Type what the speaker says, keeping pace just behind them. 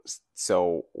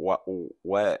So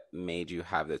what made you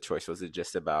have the choice? Was it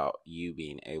just about you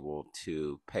being able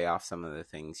to pay off some of the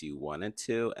things you wanted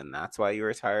to, and that's why you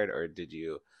retired, or did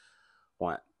you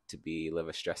want to be live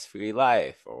a stress-free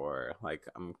life, or like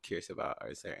I'm curious about, or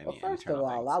is there Well, any first of internal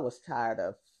all, I things? was tired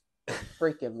of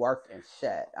freaking working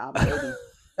shit. I'm 80,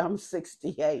 I'm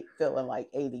 68, feeling like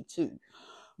 82.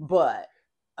 But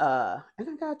and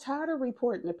I got tired of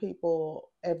reporting to people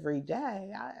every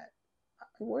day.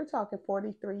 We're talking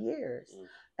 43 years.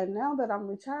 And now that I'm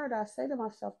retired, I say to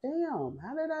myself, damn,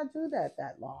 how did I do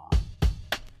that long?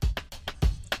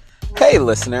 Hey,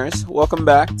 listeners, welcome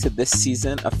back to this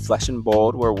season of Flesh and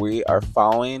Bold, where we are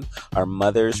following our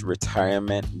mother's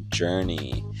retirement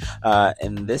journey.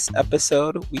 In this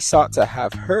episode, we sought to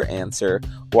have her answer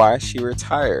why she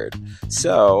retired.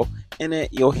 So, in it,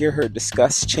 you'll hear her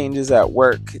discuss changes at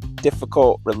work,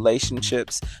 difficult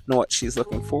relationships, and what she's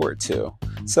looking forward to.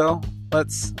 So,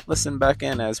 let's listen back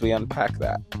in as we unpack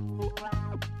that.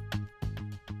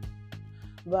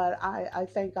 But I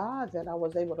thank God that I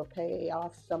was able to pay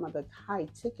off some of the high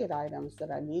ticket items that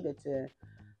I needed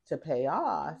to pay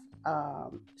off,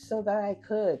 so that I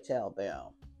could tell them,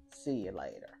 see you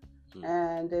later.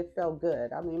 Mm. And it felt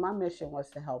good. I mean, my mission was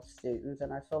to help students,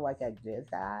 and I feel like I did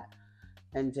that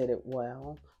and did it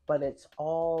well. But it's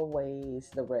always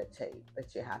the red tape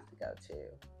that you have to go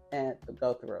to and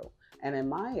go through. And in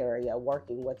my area,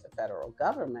 working with the federal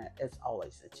government, it's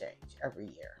always a change every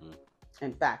year. Mm.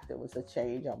 In fact, it was a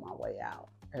change on my way out.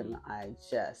 And I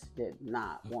just did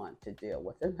not want to deal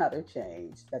with another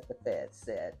change that the Fed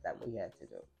said that we had to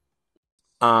do.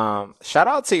 Shout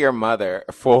out to your mother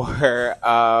for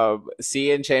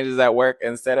seeing changes at work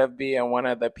instead of being one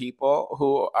of the people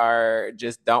who are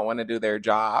just don't want to do their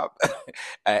job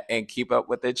and keep up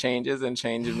with the changes and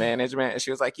change management. And she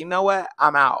was like, you know what?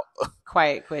 I'm out.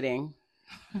 Quiet quitting.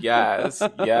 Yes,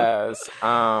 yes.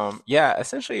 Yeah,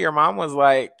 essentially your mom was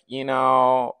like,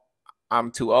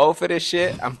 I'm too old for this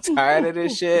shit. I'm tired of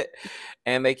this shit.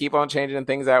 And they keep on changing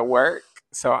things at work.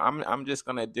 So I'm just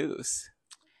gonna deuce.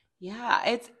 Yeah,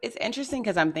 it's interesting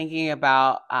because I'm thinking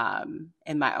about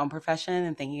in my own profession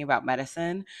and thinking about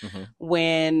medicine Mm-hmm.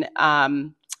 when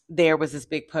there was this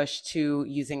big push to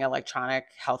using electronic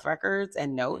health records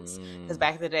and notes. Because Mm,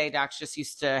 back in the day, docs just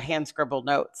used to hand scribble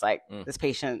notes like mm, this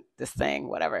patient, this thing,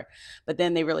 whatever. But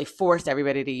then they really forced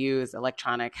everybody to use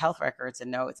electronic health records and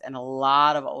notes. And a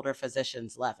lot of older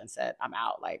physicians left and said, I'm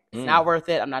out. Like, it's mm. not worth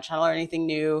it. I'm not trying to learn anything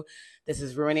new. This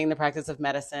is ruining the practice of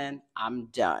medicine. I'm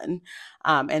done.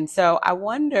 And so I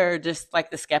wonder, just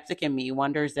like the skeptic in me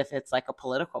wonders if it's like a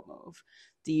political move.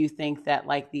 Do you think that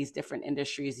like these different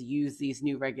industries use these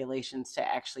new regulations to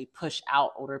actually push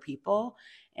out older people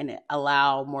and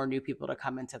allow more new people to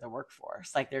come into the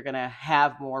workforce? Like they're going to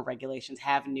have more regulations,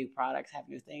 have new products, have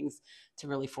new things to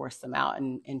really force them out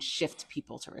and shift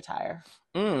people to retire.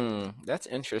 That's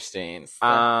interesting. It's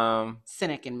the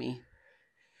cynic in me.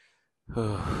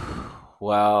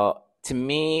 Well, to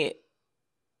me,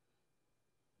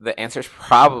 the answer is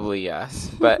probably yes.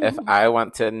 But if I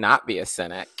want to not be a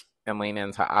cynic and lean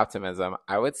into optimism,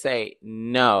 I would say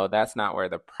no, that's not where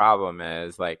the problem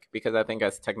is. Like, because I think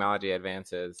as technology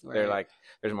advances, they're Right. like,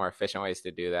 there's more efficient ways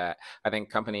to do that. I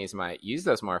think companies might use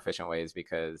those more efficient ways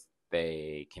because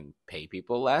they can pay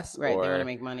people less Right. They want to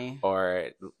make money.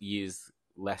 or use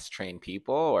less trained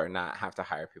people or not have to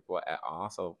hire people at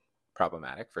all. So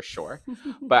problematic for sure.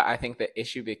 But I think the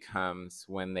issue becomes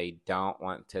when they don't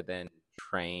want to then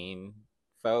train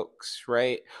folks,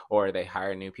 right? Or they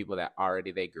hire new people that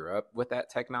already they grew up with that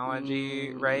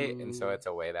technology, right? And so Mm. it's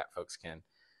a way that folks can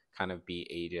kind of be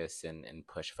ageist and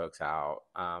push folks out.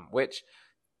 Which,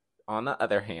 on the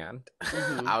other hand,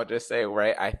 Mm-hmm. I'll just say,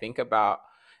 right? I think about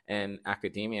in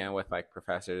academia with like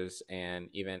professors and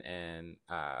even in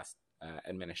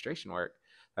administration work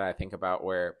that I think about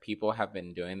where people have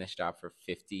been doing this job for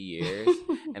 50 years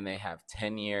and they have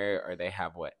tenure or they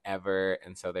have whatever.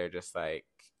 And so they're just like,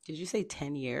 Did you say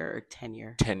 10-year or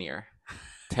tenure? tenure,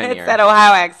 It's tenure. that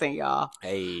Ohio accent, y'all.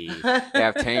 Hey, they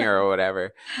have tenure or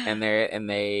whatever. And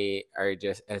they are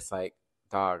just, it's like,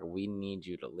 dog, we need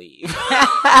you to leave.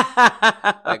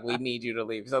 Like, we need you to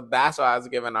leave. So that's why I was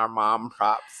giving our mom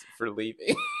props for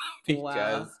leaving. Wow.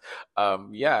 Because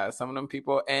yeah, some of them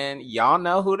people and y'all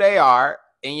know who they are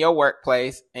in your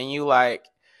workplace and you're like,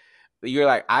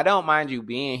 I don't mind you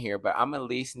being here, but I'm at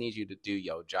least need you to do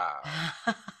your job,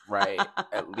 right?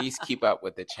 At least keep up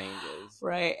with the changes.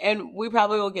 Right. And we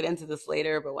probably will get into this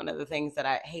later, but one of the things that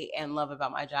I hate and love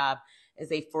about my job is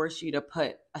they force you to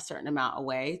put a certain amount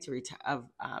away to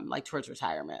like towards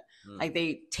retirement. Like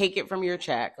they take it from your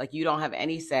check, like you don't have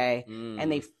any say,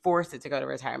 and they force it to go to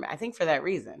retirement. I think for that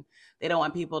reason, they don't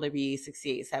want people to be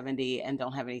 68, 70 and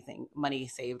don't have anything money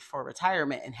saved for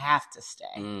retirement and have to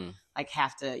stay. Like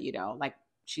have to, you know, like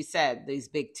she said, these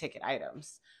big ticket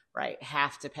items, right,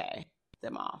 have to pay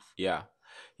them off. Yeah.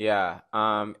 Yeah.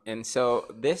 And so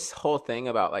this whole thing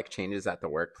about like changes at the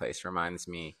workplace reminds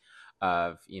me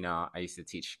of, you know, I used to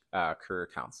teach career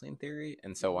counseling theory.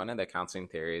 And so one of the counseling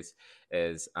theories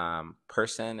is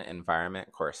person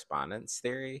environment correspondence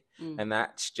theory. And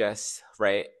that's just,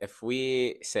 right, if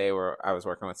we say I was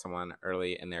working with someone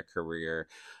early in their career,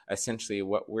 essentially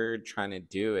what we're trying to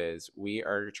do is we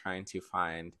are trying to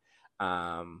find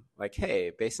like,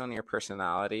 hey, based on your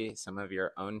personality, some of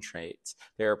your own traits,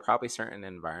 there are probably certain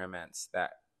environments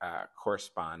that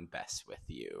correspond best with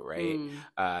you, right?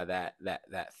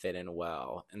 That fit in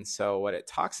well. And so what it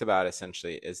talks about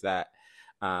essentially is that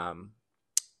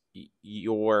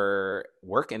your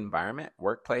work environment,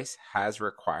 workplace has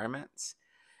requirements,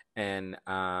 and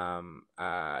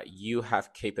you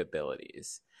have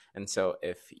capabilities. And so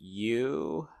if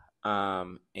you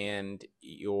and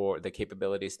the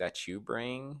capabilities that you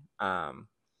bring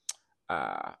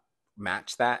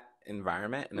match that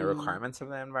environment and the requirements of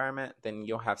the environment, then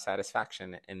you'll have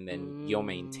satisfaction, and then you'll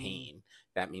maintain.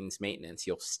 That means maintenance.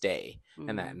 You'll stay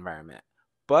in that environment.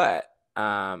 But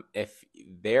if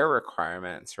their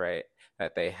requirements, right,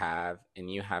 that they have,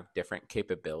 and you have different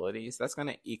capabilities, that's going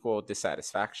to equal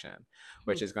dissatisfaction,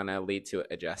 which is going to lead to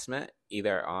adjustment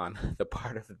either on the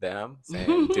part of them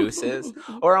saying deuces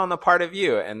or on the part of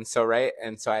you. And so, right.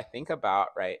 And so I think about,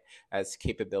 right, as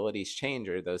capabilities change,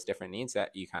 or those different needs that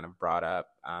you kind of brought up,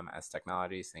 as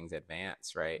technologies, things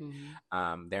advance, right.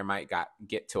 There might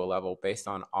get to a level based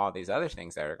on all these other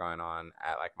things that are going on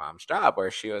at like mom's job,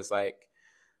 where she was like,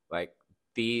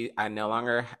 I no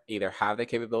longer either have the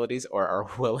capabilities or are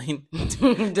willing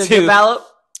to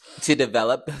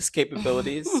develop those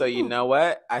capabilities. So you know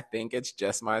what? I think it's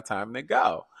just my time to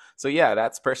go. So yeah,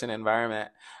 that's person environment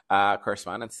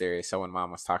correspondence theory. So when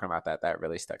mom was talking about that, that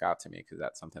really stuck out to me, because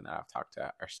that's something that I've talked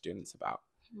to our students about.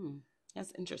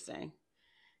 That's interesting.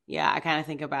 Yeah, I kind of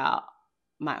think about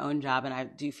my own job, and I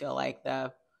do feel like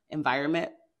the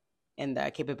environment and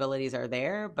the capabilities are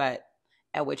there, but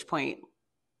at which point,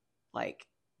 like,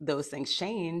 those things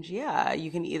change. Yeah,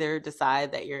 you can either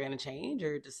decide that you're going to change,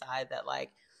 or decide that,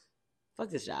 like, fuck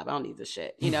this job, I don't need this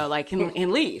shit, you know, like,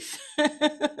 and leave.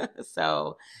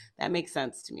 So that makes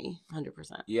sense to me,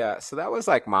 100%. Yeah, so that was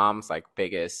like mom's like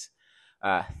biggest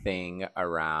thing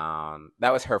around.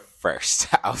 That was her first,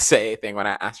 I'll say, thing when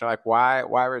I asked her like why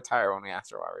retire. When we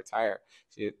asked her why retire,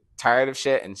 she tired of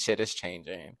shit, and shit is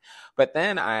changing. But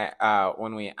then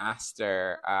when we asked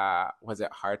her, was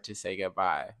it hard to say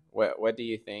goodbye? What do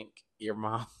you think your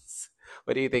mom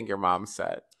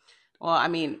said? Well, I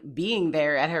mean, being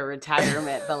there at her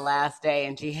retirement the last day,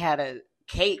 and she had a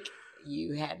cake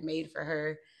you had made for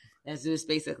her that's just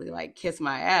basically like kiss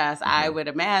my ass, I would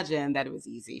imagine that it was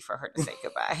easy for her to say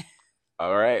goodbye.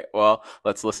 All right. Well,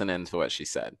 let's listen into what she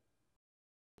said.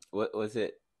 What was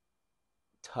it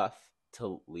tough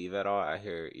to leave at all? I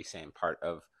hear you saying part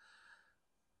of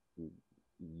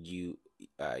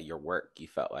your work, you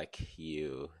felt like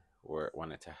you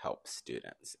wanted to help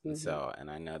students, and so, and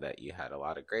I know that you had a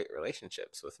lot of great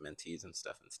relationships with mentees and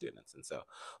stuff and students, and so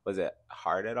was it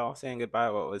hard at all saying goodbye?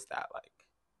 What was that like?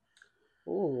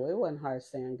 Ooh, it wasn't hard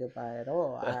saying goodbye at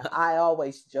all. I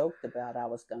always joked about I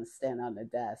was going to stand on the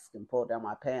desk and pull down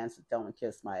my pants and tell them to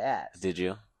kiss my ass. Did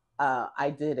you?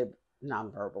 I did it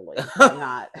non-verbally,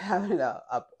 not having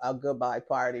a goodbye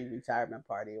party, retirement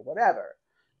party, or whatever.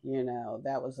 You know,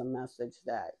 that was a message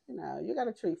that, you know, you got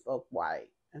to treat folk right,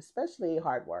 especially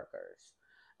hard workers.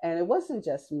 And it wasn't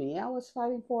just me I was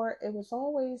fighting for. It was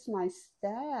always my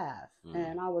staff.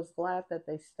 And I was glad that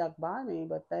they stuck by me,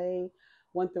 but they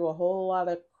went through a whole lot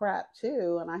of crap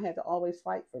too. And I had to always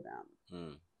fight for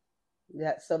them.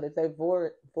 So that their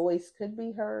voice could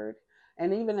be heard.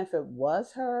 And even if it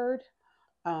was heard,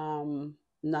 nothing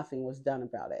was done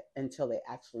about it until they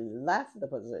actually left the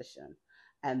position.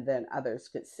 And then others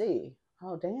could see,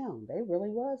 oh, damn, they really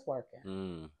was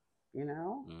working, you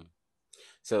know?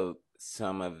 So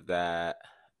some of that,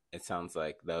 it sounds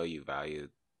like, though you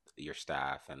valued your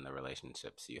staff and the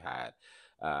relationships you had,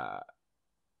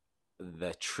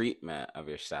 the treatment of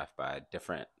your staff by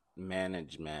different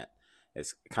management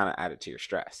is kind of added to your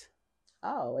stress.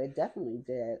 Oh, it definitely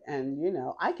did. And, you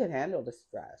know, I could handle the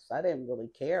stress. I didn't really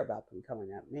care about them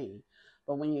coming at me.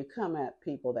 But when you come at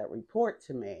people that report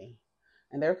to me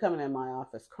and they're coming in my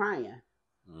office crying,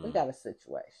 we got a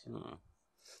situation.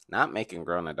 not making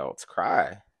grown adults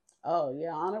cry. Oh,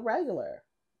 yeah, on a regular,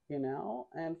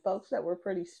 and folks that were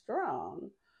pretty strong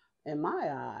in my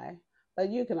eye, but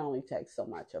you can only take so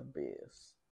much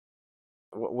abuse.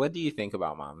 What do you think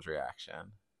about mom's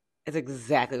reaction? It's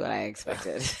exactly what I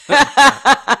expected.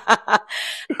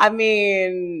 I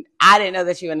mean, I didn't know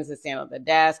that she wanted to stand on the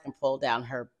desk and pull down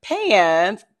her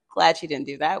pants. Glad she didn't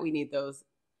do that. We need those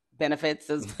benefits,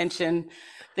 those pension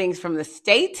things from the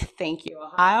state. Thank you,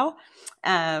 Ohio.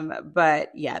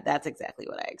 But yeah, that's exactly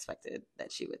what I expected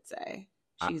that she would say.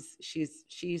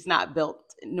 She's not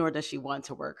built, nor does she want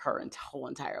to work her whole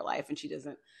entire life, and she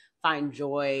doesn't find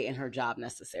joy in her job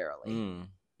necessarily.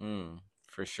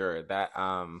 For sure. That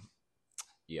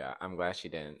yeah, I'm glad she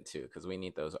didn't too, because we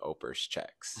need those Oprah's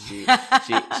checks. She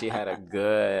had a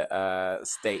good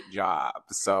state job,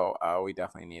 so we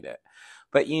definitely need it.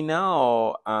 But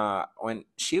when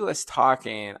she was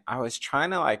talking, I was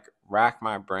trying to like rack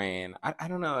my brain. I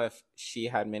don't know if she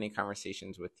had many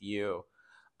conversations with you,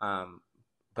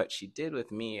 but she did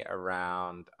with me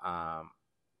around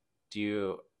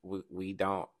we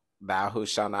don't, thou who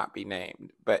shall not be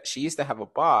named. But she used to have a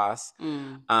boss,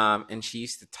 and she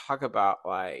used to talk about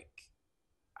like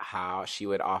how she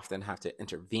would often have to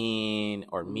intervene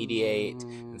or mediate,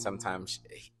 and sometimes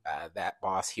that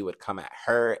boss, he would come at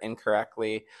her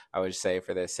incorrectly. I would say,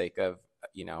 for the sake of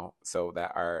so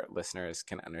that our listeners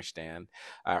can understand,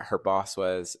 her boss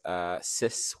was a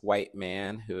cis white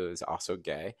man who is also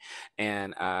gay,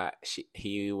 and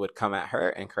he would come at her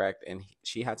incorrect, and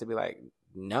she had to be like,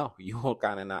 no, you will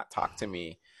kind of not talk to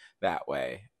me that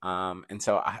way. And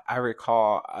so I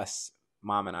recall us,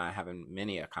 mom and I, having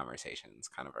many conversations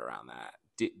kind of around that.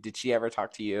 Did she ever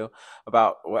talk to you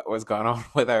about what was going on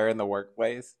with her in the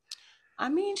workplace? I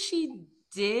mean, she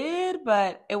did,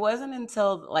 but it wasn't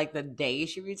until like the day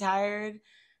she retired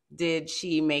did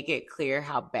she make it clear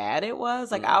how bad it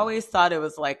was. Like I always thought it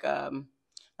was like a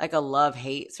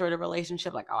love-hate sort of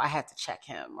relationship, like, oh, I had to check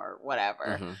him or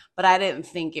whatever. But I didn't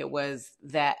think it was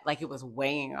that, like, it was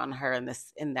weighing on her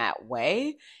in that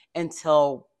way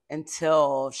until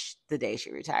the day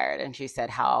she retired, and she said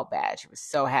how bad she was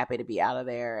so happy to be out of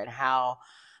there and how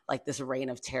like this reign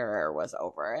of terror was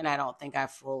over. And I don't think I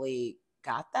fully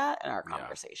got that in our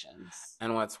conversations.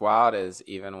 And what's wild is,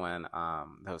 even when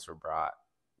those were brought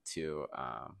to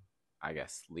I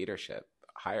guess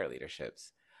higher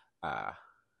leaderships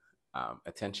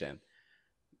attention,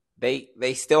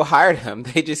 they still hired him.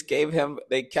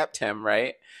 They kept him,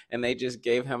 right? And they just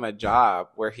gave him a job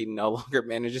where he no longer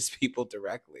manages people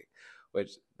directly,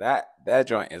 which that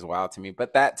joint is wild to me.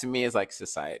 But that to me is like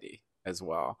society as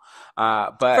well.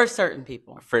 But for certain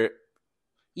people,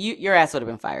 your ass would have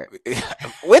been fired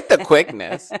with the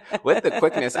quickness.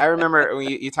 I remember when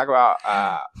you talk about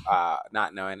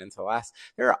not knowing until last.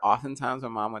 There are often times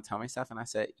when mom would tell me stuff, and I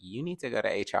said, "You need to go to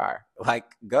HR.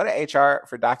 Like, go to HR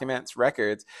for documents,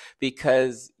 records,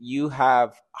 because you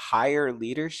have higher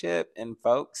leadership and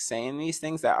folks saying these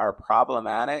things that are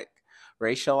problematic,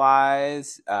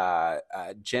 racialized,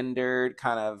 gendered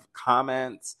kind of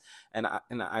comments." And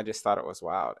I just thought it was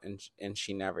wild, and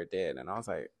she never did, and I was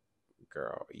like,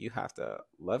 girl, you have to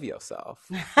love yourself.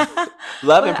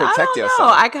 Love and protect yourself.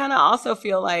 I kind of also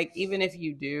feel like, even if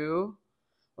you do,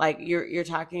 like, you're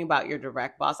talking about your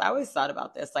direct boss. I always thought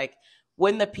about this, like,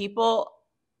 when the people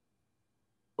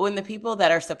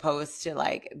that are supposed to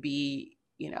like be,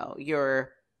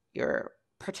 your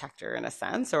protector in a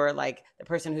sense, or like the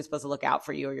person who's supposed to look out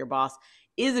for you, or your boss,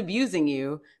 is abusing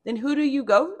you, then who do you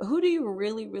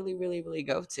really, really, really, really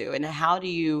go to? And how do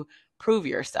you prove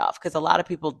yourself? Because a lot of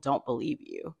people don't believe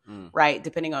you, right?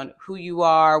 Depending on who you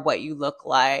are, what you look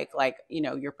like,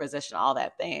 your position, all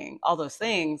those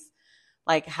things,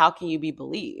 like, how can you be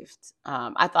believed?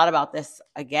 I thought about this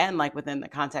again, like within the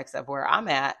context of where I'm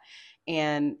at.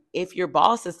 And if your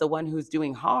boss is the one who's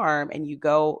doing harm, and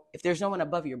if there's no one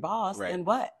above your boss, right, then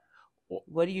what?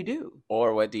 What do you do?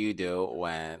 Or what do you do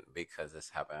when, because this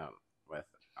happened with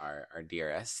our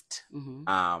dearest,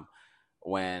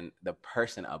 when the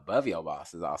person above your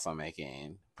boss is also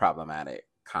making problematic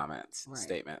comments, right,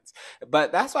 statements.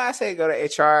 But that's why I say go to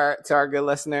HR. To our good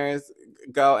listeners,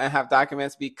 go and have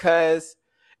documents, because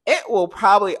it will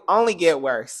probably only get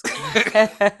worse.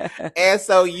 And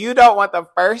so you don't want the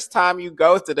first time you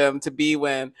go to them to be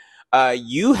when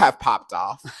you have popped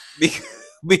off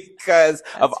because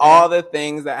of all the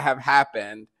things that have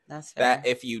happened. That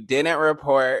if you didn't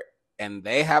report, and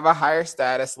they have a higher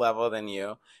status level than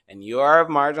you, and you are of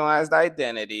marginalized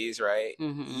identities, right?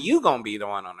 You gonna be the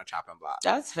one on the chopping block.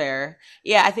 That's fair.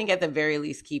 Yeah, I think at the very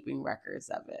least, keeping records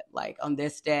of it, like on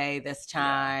this day, this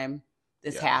time,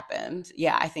 this happened.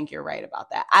 Yeah, I think you're right about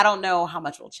that. I don't know how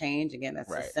much will change. Again, that's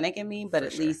the cynic in me, but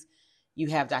at least you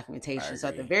have documentation. So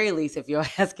at the very least, if your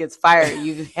ass gets fired,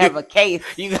 you have a case.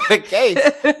 You got a case.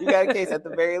 You got a case at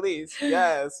the very least.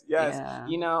 Yes. Yeah.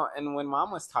 And when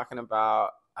Mom was talking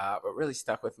about what really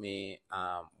stuck with me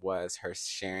was her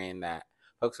sharing that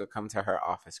folks would come to her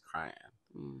office crying.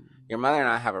 Your mother and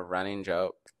I have a running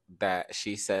joke that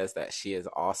she says that she is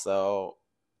also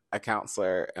a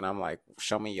counselor, and I'm like,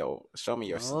 show me your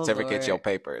certificates, your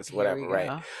papers, whatever,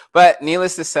 right? But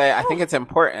needless to say, I think it's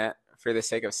important, for the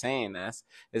sake of saying this,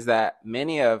 is that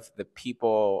many of the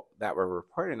people that were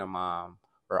reporting to Mom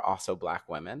were also Black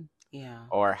women.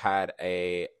 Or had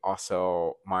a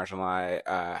also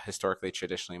marginalized, historically,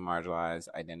 traditionally marginalized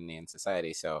identity in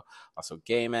society. So also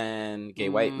gay men, gay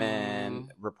white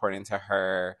men reporting to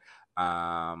her,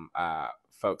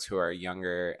 folks who are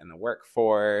younger in the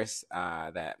workforce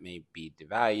that may be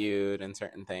devalued in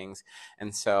certain things.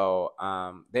 And so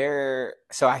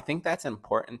so I think that's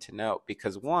important to note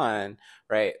because one,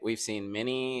 right, we've seen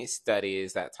many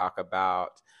studies that talk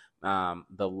about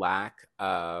the lack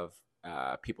of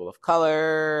people of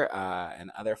color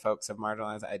and other folks of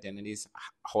marginalized identities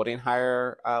holding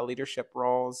higher leadership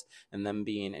roles and them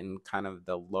being in kind of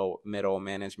the middle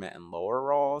management and lower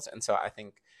roles. And so I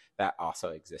think that also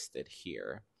existed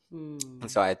here. And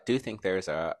so I do think there's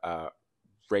a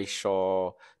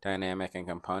racial dynamic and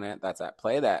component that's at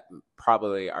play that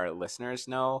probably our listeners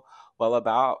know well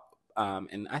about.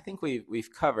 And I think we've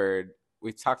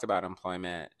talked about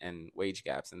employment and wage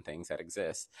gaps and things that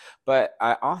exist. But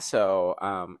I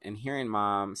also, in hearing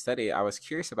Mom study, I was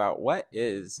curious about what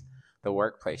is the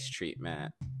workplace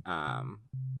treatment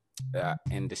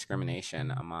and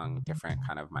discrimination among different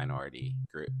kind of minority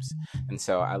groups. And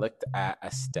so I looked at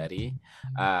a study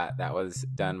that was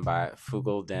done by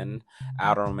Fugledin,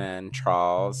 Outerman,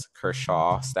 Charles,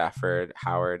 Kershaw, Stafford,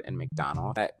 Howard, and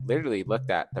McDonald that literally looked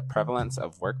at the prevalence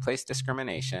of workplace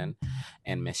discrimination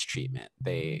and mistreatment.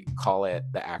 They call it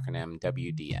the acronym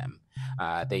WDM.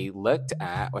 They looked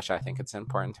at, which I think it's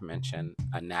important to mention,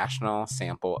 a national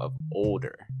sample of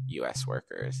older U.S.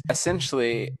 workers.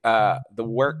 Essentially,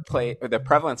 the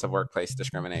prevalence of workplace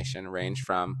discrimination ranged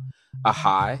from a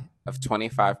high of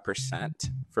 25%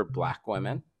 for Black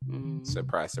women,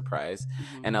 surprise, surprise,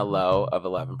 and a low of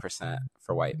 11%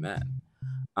 for white men.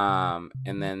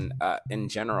 And then in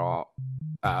general,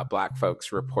 Black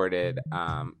folks reported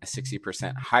a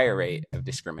 60% higher rate of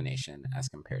discrimination as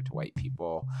compared to white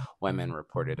people. Women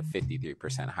reported a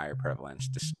 53% higher prevalence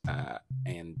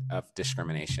and of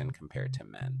discrimination compared to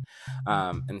men.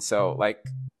 And so,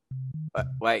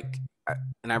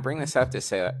 and I bring this up to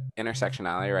say that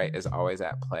intersectionality, right, is always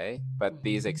at play. But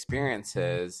these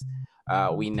experiences,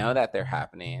 we know that they're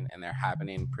happening, and they're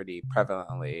happening pretty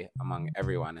prevalently among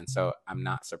everyone. And so I'm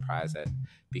not surprised that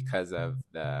because of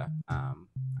the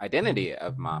identity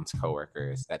of Mom's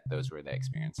coworkers, that those were the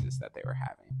experiences that they were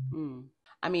having.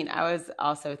 I mean, I was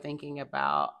also thinking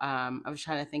about, I was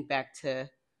trying to think back to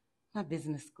my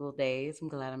business school days. I'm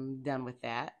glad I'm done with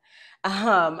that.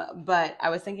 But I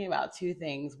was thinking about two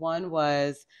things. One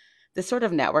was this sort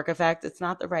of network effect. It's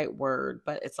not the right word,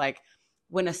 but it's like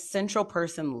when a central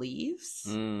person leaves,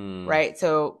 right?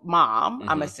 So Mom,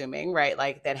 I'm assuming, right?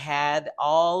 Like that had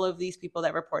all of these people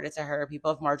that reported to her,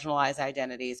 people of marginalized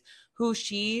identities, who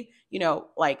she,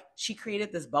 she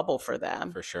created this bubble for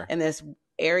them. For sure. In this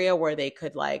area where they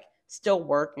could still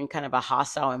work in kind of a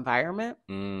hostile environment.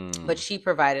 But she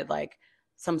provided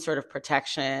some sort of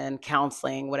protection,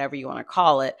 counseling, whatever you want to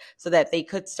call it, so that they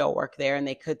could still work there and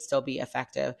they could still be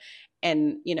effective.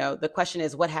 And, the question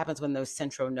is, what happens when those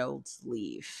central nodes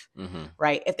leave,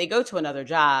 right? If they go to another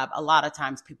job, a lot of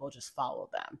times people just follow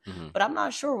them. But I'm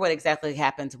not sure what exactly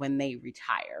happens when they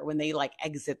retire, when they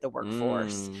exit the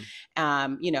workforce.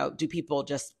 Do people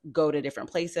just go to different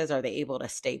places? Are they able to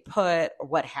stay put? Or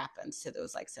what happens to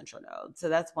those central nodes? So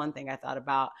that's one thing I thought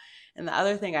about. And the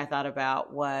other thing I thought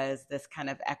about was this kind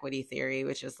of equity theory,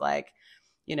 which is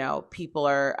people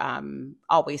are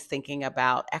always thinking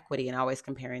about equity and always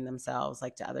comparing themselves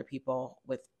to other people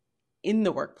in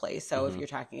the workplace. So if you're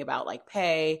talking about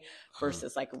pay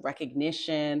versus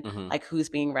recognition, who's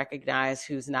being recognized,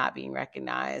 who's not being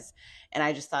recognized. And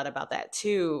I just thought about that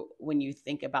too, when you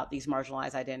think about these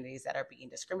marginalized identities that are being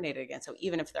discriminated against. So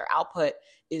even if their output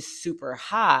is super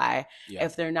high,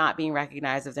 if they're not being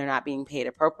recognized, if they're not being paid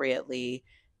appropriately,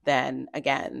 then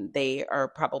again, they are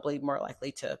probably more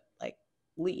likely to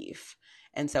leave.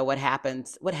 And so what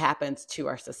happens to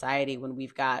our society when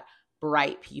we've got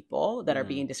bright people that are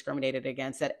being discriminated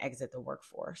against that exit the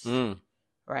workforce?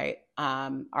 right?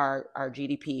 Our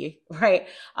GDP, right?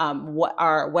 What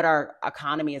our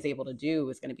economy is able to do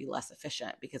is going to be less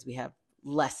efficient because we have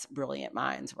less brilliant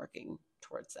minds working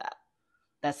towards that.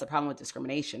 That's the problem with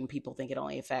discrimination. People think it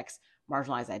only affects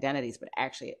marginalized identities, but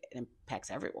actually it impacts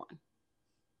everyone.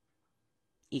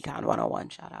 Econ 101,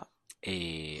 shout out.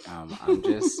 I'm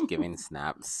just giving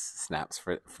snaps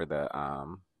for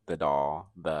the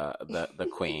doll, the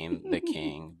queen, the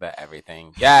king, the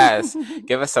everything. Yes,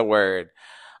 give us a word.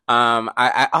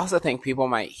 I also think people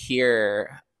might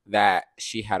hear that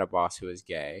she had a boss who was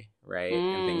gay, right,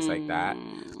 and things like that.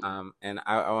 And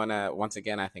I want to once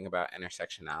again, I think about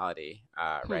intersectionality,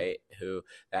 right? Who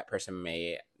that person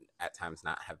may at times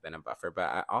not have been a buffer, but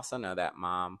I also know that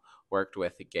mom worked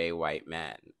with gay white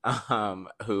men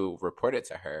who reported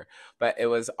to her, but it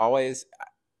was always.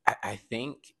 I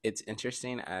think it's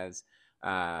interesting as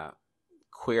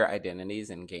queer identities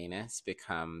and gayness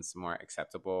becomes more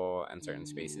acceptable in certain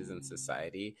spaces in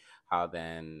society, how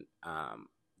then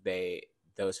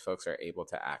those folks are able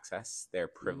to access their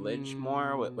privilege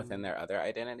more within their other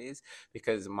identities.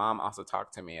 Because mom also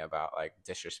talked to me about like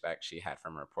disrespect she had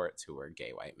from reports who were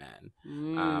gay white men.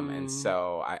 And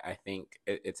so I think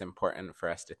it's important for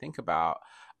us to think about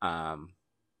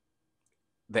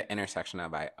the intersection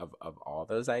of all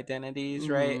those identities,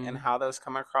 right? And how those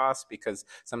come across, because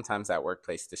sometimes that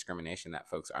workplace discrimination that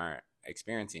folks aren't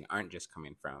experiencing aren't just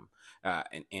coming from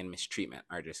and mistreatment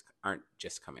aren't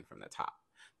just coming from the top.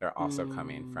 They're also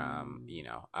coming from,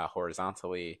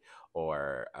 horizontally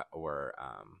or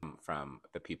from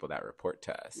the people that report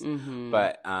to us.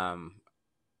 But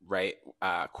right,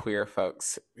 queer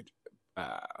folks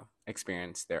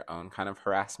experience their own kind of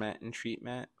harassment and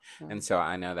treatment. And so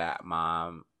I know that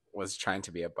mom was trying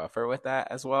to be a buffer with that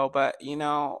as well. But,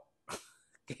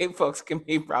 gay folks can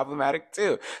be problematic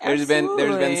too. There's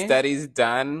been studies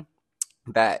done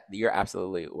that you're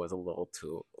absolutely was a little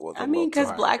too.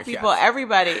 Because Black people,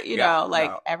 everybody,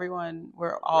 everyone,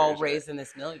 we're all raised in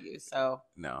this milieu, so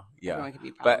everyone can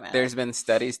be problematic. But there's been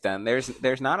studies done.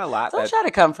 There's not a lot. Don't try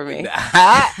to come for me.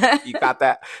 You got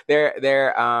that?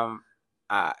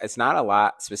 It's not a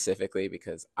lot specifically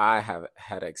because I have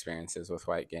had experiences with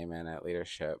white gay men at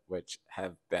leadership, which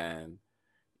have been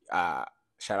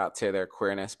shout out to their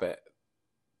queerness, but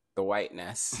the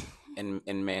whiteness and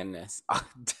manness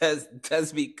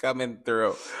does be coming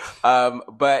through.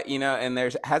 But and there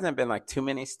hasn't been like too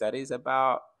many studies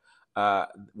about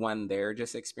when they're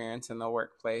just experiencing the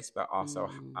workplace, but also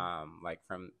like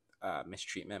from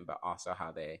mistreatment, but also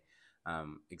how they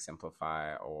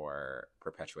exemplify or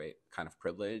perpetuate kind of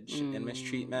privilege and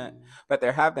mistreatment. But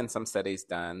there have been some studies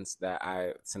done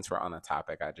that since we're on the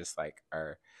topic, I just like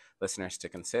our listeners to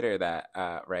consider that,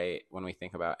 right, when we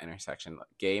think about intersection,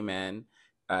 gay men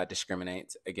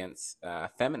discriminate against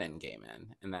feminine gay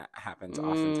men, and that happens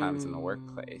oftentimes in the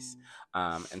workplace.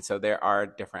 And so there are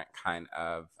different kind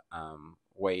of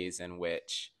ways in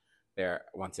which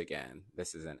once again,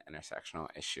 this is an intersectional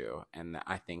issue, and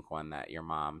I think one that your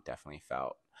mom definitely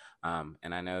felt.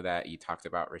 And I know that you talked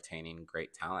about retaining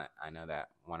great talent. I know that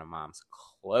one of mom's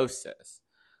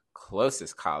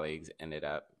closest colleagues ended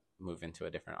up moving to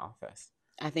a different office.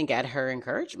 I think at her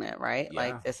encouragement, right? Yeah.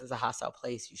 Like, this is a hostile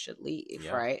place, you should leave,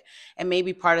 right? And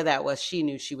maybe part of that was she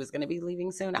knew she was going to be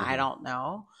leaving soon. I don't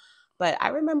know. But I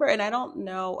remember, and I don't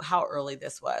know how early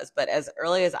this was, but as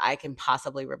early as I can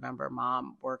possibly remember,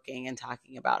 mom working and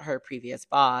talking about her previous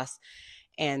boss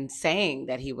and saying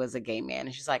that he was a gay man.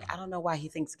 And she's like, I don't know why he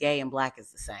thinks gay and Black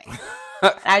is the same.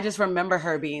 I just remember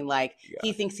her being like,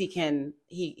 he thinks he can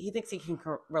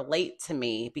relate to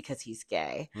me because he's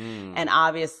gay. And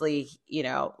obviously,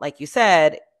 like you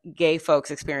said, gay folks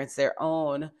experience their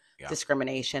own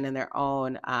discrimination and their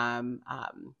own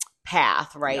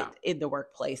path, right, in the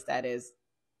workplace that is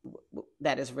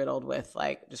riddled with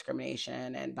like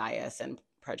discrimination and bias and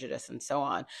prejudice and so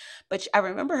on. But I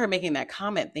remember her making that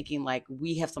comment thinking like,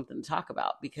 we have something to talk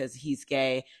about because he's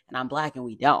gay and I'm Black and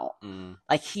we don't.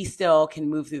 Like, he still can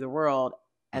move through the world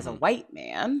as a white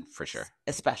man, for sure,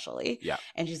 especially.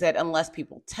 And she said, unless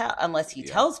he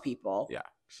tells people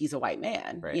he's a white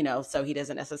man, right. So he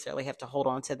doesn't necessarily have to hold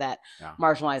on to that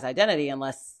marginalized identity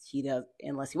unless he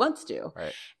wants to.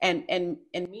 Right. And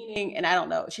meaning, and I don't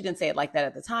know, she didn't say it like that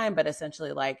at the time, but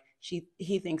essentially like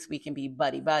he thinks we can be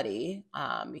buddy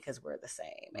because we're the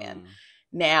same. And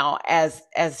now as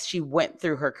she went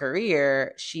through her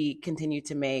career, she continued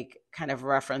to make kind of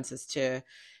references to,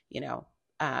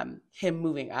 him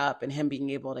moving up and him being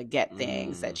able to get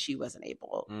things that she wasn't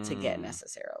able to get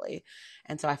necessarily.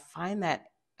 And so I find that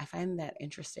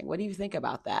interesting. What do you think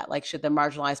about that? Like, should the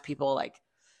marginalized people like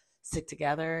stick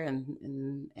together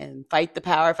and fight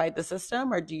the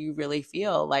system? Or do you really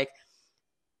feel like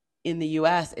in the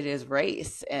US it is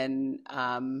race and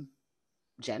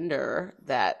gender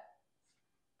that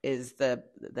is the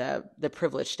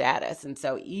privileged status? And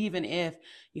so even if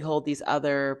you hold these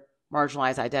other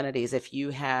marginalized identities, if you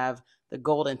have the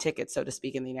golden ticket, so to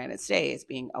speak, in the United States,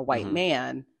 being a white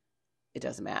man, it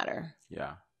doesn't matter.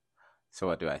 Yeah. So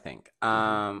what do I think?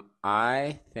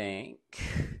 I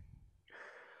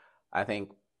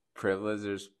think privilege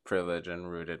is privilege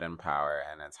and rooted in power,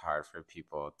 and it's hard for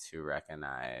people to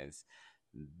recognize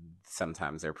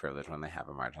sometimes they're privileged when they have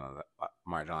a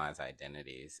marginalized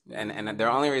identities. And the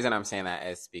only reason I'm saying that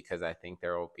is because I think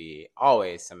there will be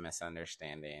always some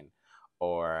misunderstanding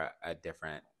or a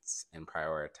difference in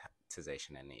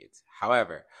prioritization and needs.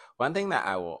 However, one thing that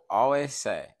I will always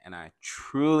say, and I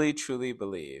truly, truly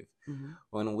believe,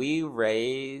 when we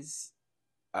raise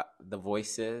the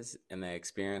voices and the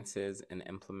experiences and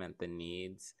implement the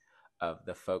needs of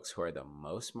the folks who are the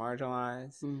most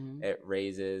marginalized, it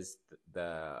raises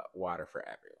the water for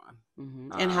everyone.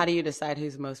 And how do you decide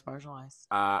who's most marginalized?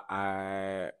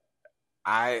 I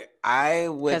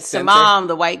would, because to mom,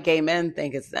 the white gay men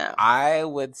think it's them. I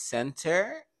would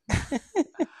center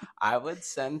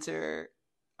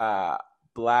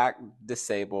Black,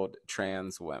 disabled,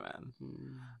 trans women.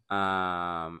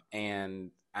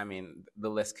 And I mean, the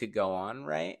list could go on,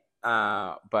 right?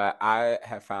 But I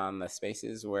have found the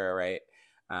spaces where, right,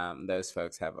 those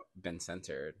folks have been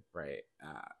centered, right?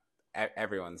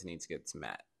 Everyone's needs gets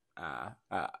met.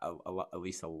 At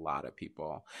least a lot of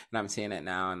people. And I'm seeing it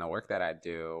now in the work that I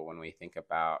do when we think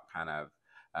about kind of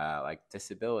like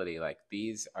disability. Like,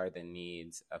 these are the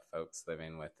needs of folks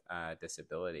living with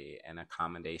disability, and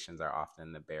accommodations are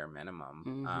often the bare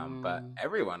minimum. But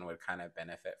everyone would kind of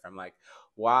benefit from, like,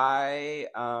 why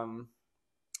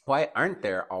aren't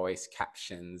there always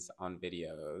captions on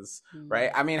videos,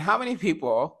 right? I mean, how many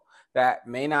people that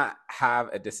may not have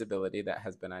a disability that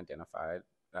has been identified,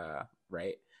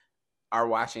 right, are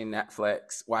watching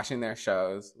Netflix, watching their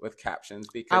shows with captions?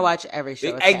 Because I watch every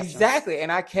show with exactly, captions.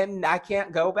 and I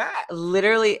can't go back.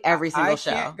 Literally every single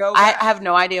show. Can't go back. I have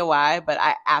no idea why, but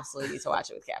I absolutely need to watch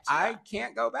it with captions. I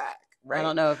can't go back. Right? I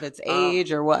don't know if it's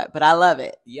age or what, but I love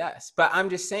it. Yes, but I'm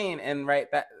just saying, and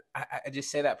right, that I just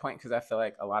say that point because I feel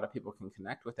like a lot of people can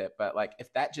connect with it. But like,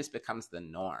 if that just becomes the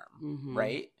norm,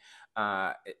 right?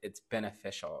 It's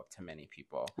beneficial to many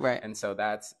people, right? And so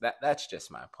that's just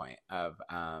my point of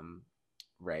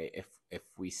right. If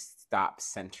we stop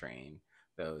centering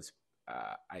those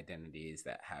identities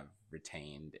that have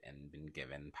retained and been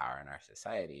given power in our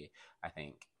society, I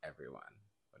think everyone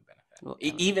would benefit. Well,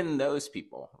 even those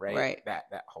people, right?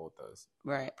 That hold those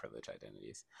privileged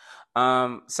identities.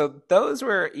 So those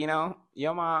were,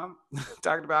 your mom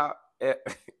talked about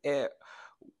it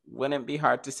wouldn't be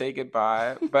hard to say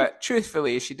goodbye, but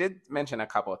truthfully, she did mention a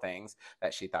couple of things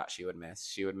that she thought she would miss.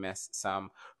 She would miss some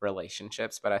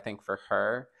relationships, but I think for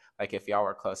her, like, if y'all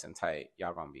were close and tight,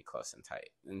 y'all gonna be close and tight.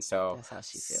 And so that's how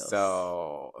she feels.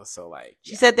 So like,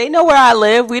 she said, they know where I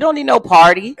live. We don't need no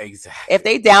party. Exactly. If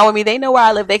they down with me, they know where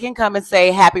I live. They can come and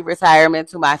say happy retirement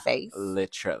to my face.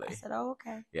 Literally. I said, oh,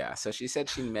 okay. Yeah. So she said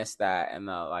she missed that and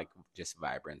the, like, just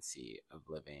vibrancy of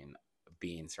living,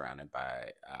 being surrounded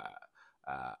by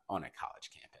on a college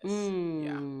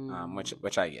campus.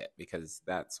 Which I get, because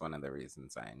that's one of the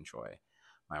reasons I enjoy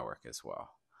my work as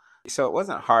well. So it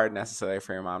wasn't hard necessarily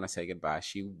for your mom to say goodbye.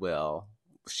 She will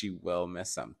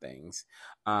miss some things,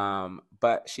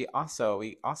 but we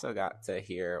also got to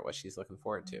hear what she's looking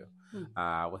forward to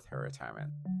with her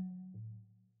retirement.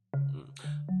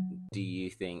 Do you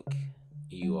think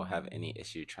you will have any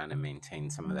issue trying to maintain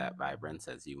some of that vibrance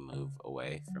as you move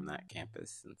away from that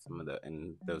campus and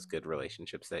and those good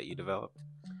relationships that you developed?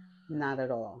 Not at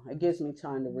all. It gives me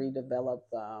time to redevelop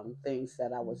things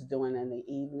that I was doing in the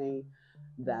evening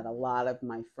that a lot of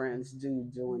my friends do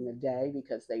during the day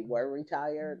because they were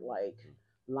retired, like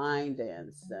line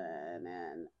dancing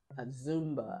and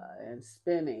Zumba and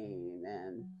spinning,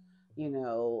 and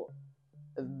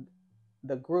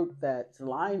the group that's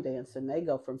line dancing, they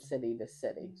go from city to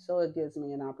city. So it gives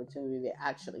me an opportunity to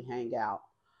actually hang out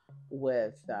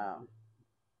with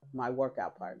my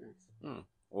workout partners.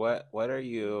 What are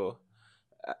you?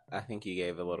 I think you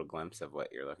gave a little glimpse of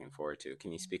what you're looking forward to.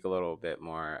 Can you speak a little bit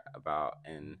more about?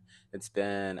 And it's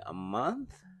been a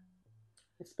month.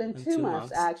 It's been 2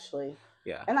 months actually.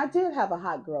 Yeah. And I did have a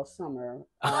hot girl summer.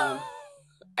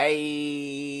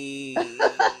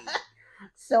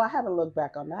 So I haven't looked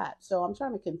back on that. So I'm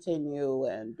trying to continue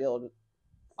and build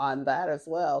on that as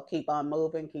well. Keep on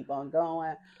moving, keep on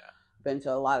going. been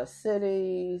to a lot of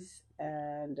cities,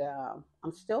 and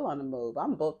I'm still on the move.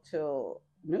 I'm booked till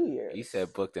New Year's. You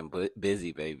said booked and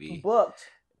busy, baby. Booked.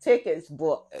 Tickets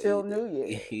booked till New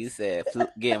Year's. You said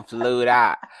getting flued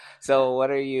out. So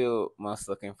what are you most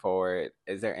looking forward?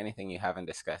 Is there anything you haven't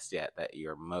discussed yet that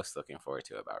you're most looking forward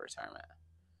to about retirement?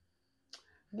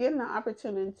 Getting the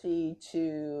opportunity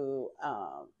to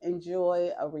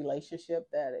enjoy a relationship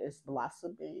that is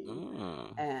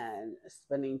blossoming and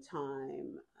spending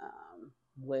time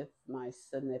with my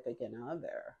significant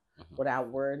other without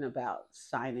worrying about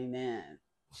signing in,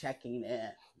 checking in.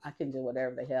 I can do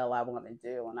whatever the hell I want to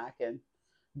do, and I can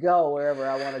go wherever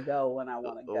I want to go when I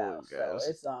want to go.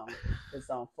 So it's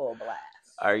on full blast.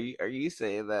 Are you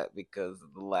saying that because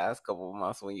the last couple of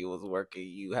months when you was working,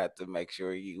 you had to make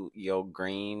sure your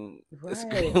green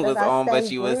screen was on,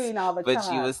 but you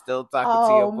was still talking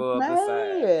to your boo on the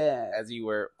side as you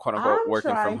were quote unquote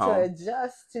working from home? I'm trying to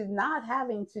adjust to not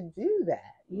having to do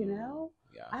that. You know,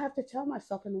 I have to tell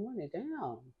myself in the morning,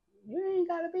 damn, you ain't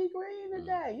got to be green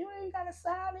today. You ain't got to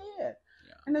sign in,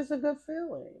 and it's a good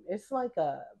feeling. It's like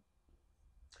I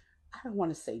don't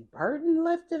want to say burden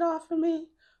lifted off of me.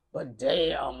 But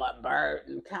damn, a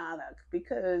burden kind of,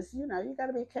 because you got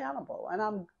to be accountable,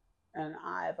 and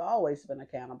I've always been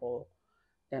accountable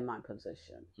in my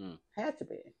position. Had to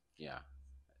be. Yeah,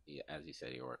 as you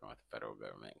said, you're working with the federal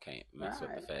government, can't mess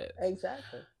with the feds.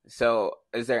 Exactly. So,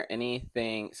 is there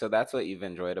anything? So that's what you've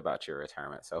enjoyed about your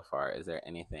retirement so far. Is there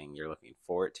anything you're looking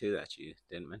forward to that you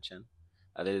didn't mention,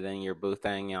 other than your boo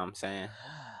thing? You know what I'm saying?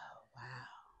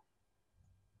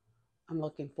 I'm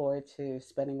looking forward to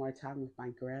spending more time with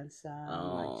my grandson,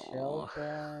 my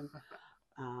children.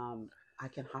 I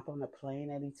can hop on a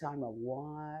plane anytime I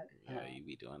want. Yeah, you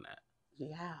be doing that.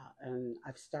 Yeah, and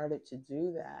I've started to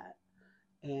do that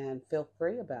and feel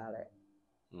free about it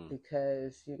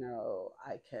because,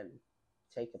 I can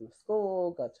take him to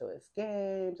school, go to his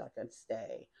games. I can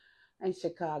stay in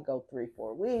Chicago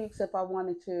 3-4 weeks if I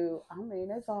wanted to. I mean,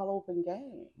 it's all open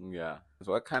game. Yeah.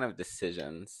 What kind of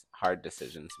decisions, hard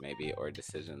decisions maybe, or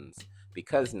decisions,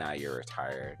 because now you're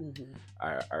retired,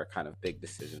 are kind of big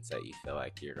decisions that you feel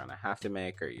like you're going to have to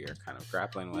make or you're kind of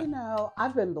grappling with?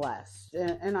 I've been blessed,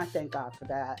 and I thank God for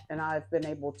that. And I've been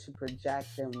able to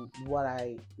project in what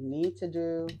I need to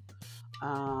do.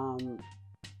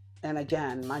 And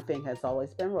again, my thing has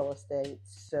always been real estate.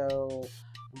 So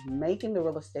making the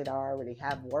real estate I already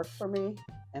have work for me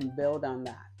and build on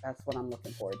that. That's what I'm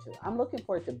looking forward to. I'm looking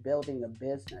forward to building a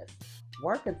business,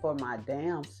 working for my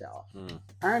damn self,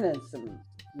 earning some,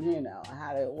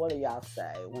 what do y'all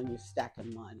say when you're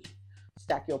stacking money?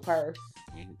 Stack your purse.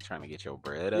 You trying to get your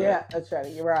bread up? Yeah, that's right.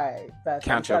 You're right.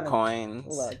 Count your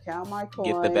coins. Count my coins.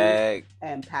 Get the bag.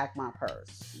 And pack my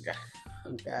purse.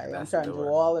 Okay, I'm trying to do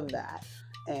all of that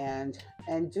and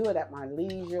do it at my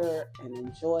leisure and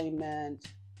enjoyment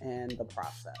and the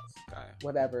process,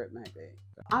 whatever it may be.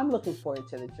 I'm looking forward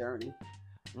to the journey.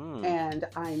 And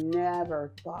I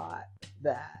never thought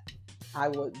that I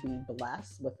would be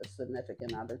blessed with a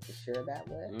significant other to share that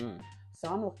with. So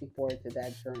I'm looking forward to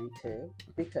that journey too,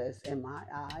 because in my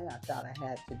eye, I thought I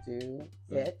had to do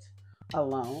it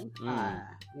alone.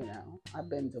 I've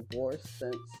been divorced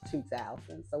since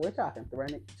 2000, so we're talking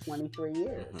 23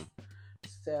 years.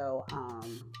 So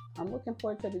I'm looking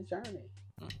forward to the journey,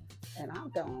 and I'm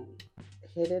gonna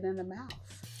hit it in the mouth.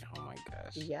 Oh my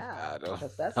gosh! Yeah,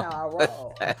 because that's how I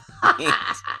roll.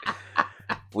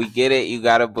 We get it. You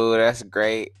got a boo. That's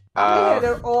great. I hit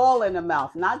it all in the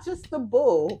mouth, not just the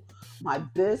boo. My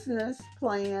business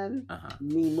plan,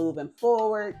 me moving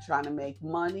forward, trying to make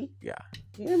money. Yeah.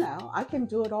 I can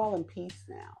do it all in peace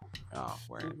now. Oh,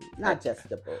 word. Not just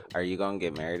the boo. Are you going to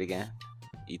get married again?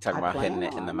 You talking about hitting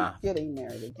it in the mouth? Getting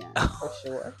married again, for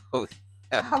sure.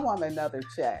 I want another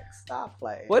check. Stop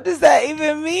playing. What does that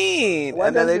even mean?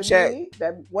 Another check?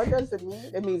 What does it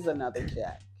mean? It means another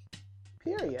check.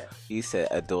 Period. You said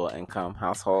a dual income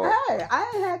household. Hey,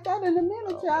 I ain't had that in a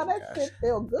minute, y'all. That shit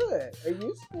feel good. It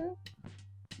used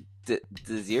to.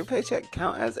 Does your paycheck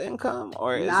count as income,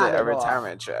 or is it a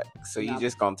retirement check? So you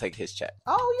just gonna take his check?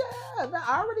 Oh yeah,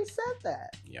 I already said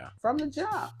that. Yeah. From the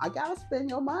jump, I gotta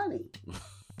spend your money,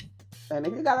 and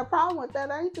if you got a problem with that,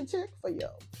 I ain't the chick for you.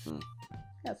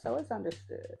 Yeah, so it's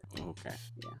understood. Okay.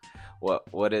 Yeah.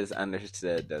 What is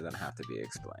understood doesn't have to be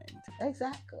explained.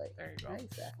 Exactly. There you go.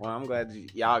 Exactly. Well, I'm glad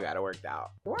y'all got it worked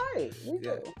out. Right. We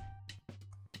do.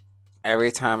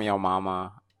 Every time your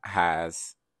mama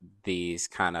has these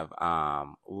kind of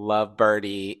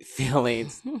lovebirdy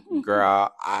feelings,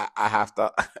 girl, I have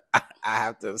to I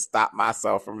have to stop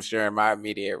myself from sharing my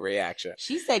immediate reaction.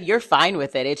 She said, "You're fine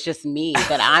with it. It's just me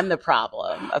that I'm the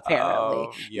problem." Apparently,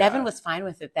 yeah. Devin was fine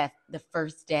with it that the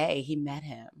first day he met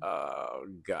him. Oh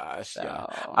gosh, So.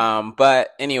 yeah. But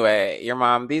anyway, your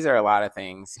mom. These are a lot of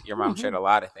things. Your mom shared a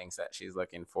lot of things that she's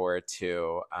looking forward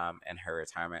to in her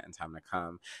retirement and time to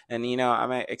come. And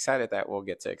I'm excited that we'll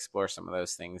get to explore some of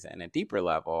those things in a deeper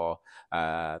level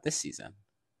this season.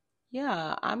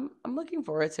 Yeah, I'm looking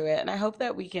forward to it, and I hope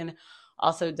that we can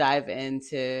also dive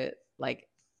into like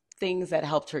things that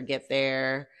helped her get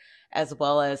there, as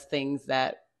well as things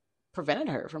that prevented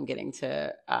her from getting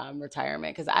to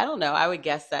retirement. Because I don't know, I would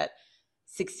guess that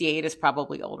 68 is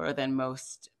probably older than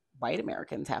most white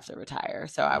Americans have to retire.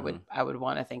 So I would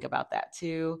want to think about that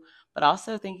too, but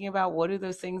also thinking about what do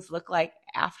those things look like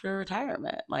after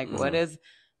retirement? Like what does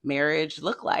marriage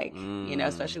look like?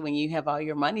 Especially when you have all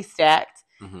your money stacked.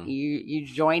 You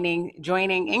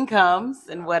joining incomes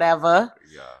and whatever,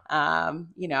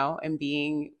 and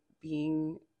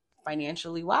being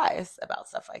financially wise about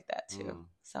stuff like that too.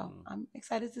 So I'm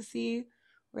excited to see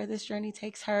where this journey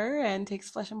takes her and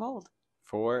takes Flesh and Bold.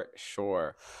 For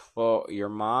sure. Well, your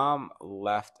mom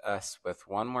left us with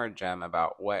one more gem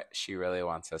about what she really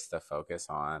wants us to focus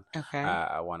on. Okay.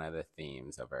 One of the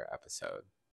themes of our episode.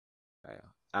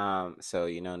 So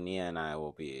Nia and I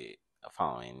will be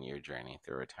following your journey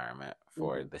through retirement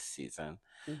for this season.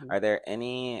 Are there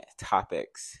any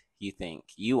topics you think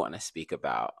you want to speak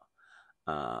about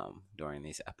during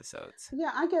these episodes?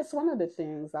 Yeah, I guess one of the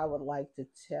things I would like to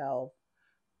tell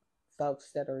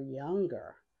folks that are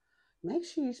younger, make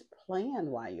sure you plan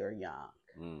while you're young.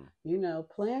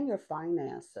 Plan your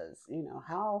finances.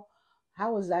 How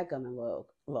is that going to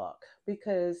look?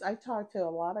 Because I talk to a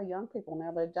lot of young people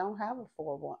now that don't have a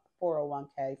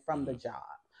 401k from the job.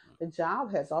 The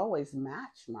job has always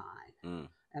matched mine,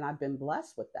 and I've been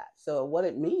blessed with that. So what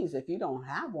it means, if you don't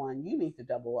have one, you need to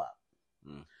double up,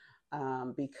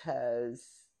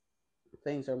 because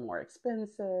things are more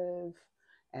expensive.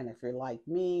 And if you're like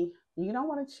me, you don't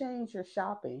want to change your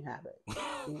shopping habits.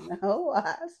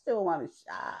 I still want to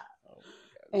shop.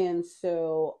 And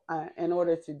so in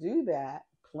order to do that,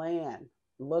 plan,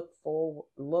 look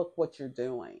what you're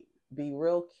doing. Be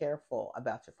real careful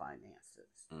about your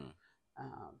finances.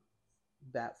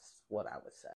 That's what I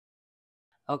would say.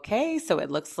 Okay, so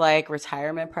it looks like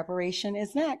retirement preparation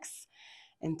is next.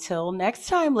 Until next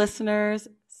time, listeners,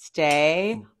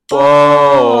 stay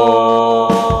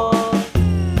bold.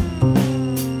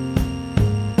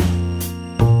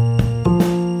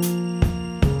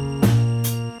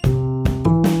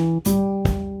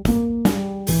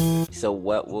 So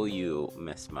what will you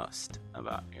miss most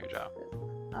about your job?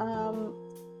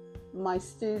 My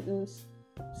students,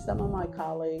 some of my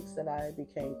colleagues that I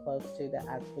became close to that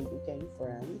actually became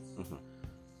friends.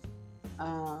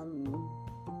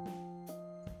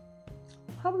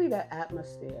 Probably that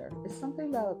atmosphere. It's something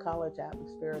about a college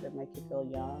atmosphere that makes you feel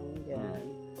young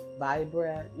and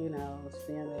vibrant,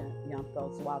 seeing the young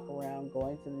folks walk around,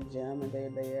 going to the gym and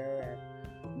they're there,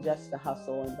 and just the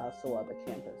hustle and bustle of the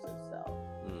campus itself.